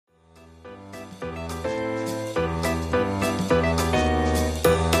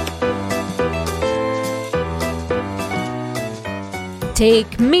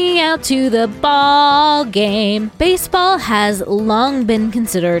Take me out to the ball game. Baseball has long been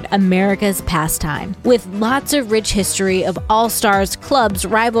considered America's pastime. With lots of rich history of all-stars, clubs,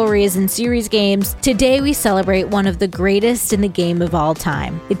 rivalries, and series games, today we celebrate one of the greatest in the game of all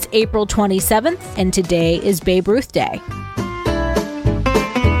time. It's April 27th, and today is Babe Ruth Day.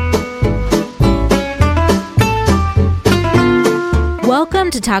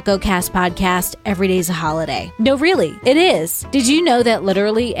 Welcome to Taco Cast Podcast, Every Day's a Holiday. No, really, it is. Did you know that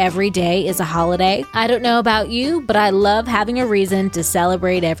literally every day is a holiday? I don't know about you, but I love having a reason to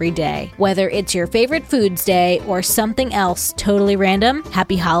celebrate every day. Whether it's your favorite foods day or something else totally random,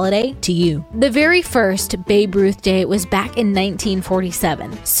 happy holiday to you. The very first Babe Ruth Day was back in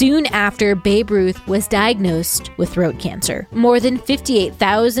 1947, soon after Babe Ruth was diagnosed with throat cancer. More than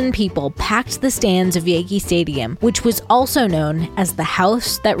 58,000 people packed the stands of Yankee Stadium, which was also known as the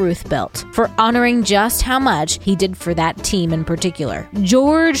house that Ruth built, for honoring just how much he did for that team in particular.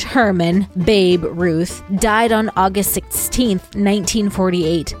 George Herman, Babe Ruth, died on August 16,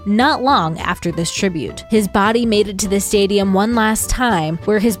 1948, not long after this tribute. His body made it to the stadium one last time,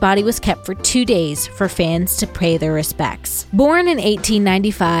 where his body was kept for 2 days for fans to pay their respects. Born in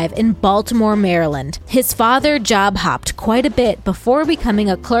 1895 in Baltimore, Maryland, his father job hopped quite a bit before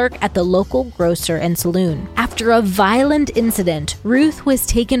becoming a clerk at the local grocer and saloon. After a violent incident, Ruth was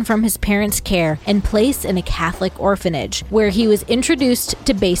taken from his parents' care and placed in a Catholic orphanage, where he was introduced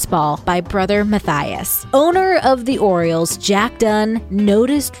to baseball by brother Matthias. Owner of the Orioles, Jack Dunn,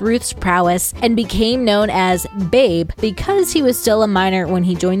 noticed Ruth's prowess and became known as Babe because he was still a minor when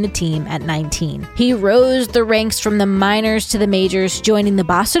he joined the team at 19. He rose the ranks from the minors to the majors, joining the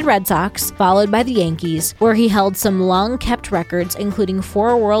Boston Red Sox, followed by the Yankees, where he held some long-kept records, including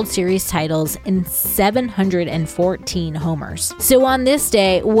 4 World Series titles and 714 homers. So on this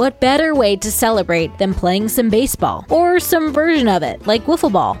day, what better way to celebrate than playing some baseball? Or some version of it, like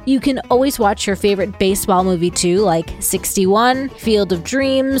wiffle ball. You can always watch your favorite baseball movie too, like 61, Field of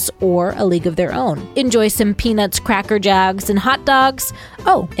Dreams, or A League of Their Own. Enjoy some peanuts, cracker jacks, and hot dogs.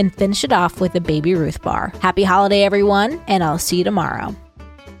 Oh, and finish it off with a Baby Ruth bar. Happy holiday, everyone, and I'll see you tomorrow.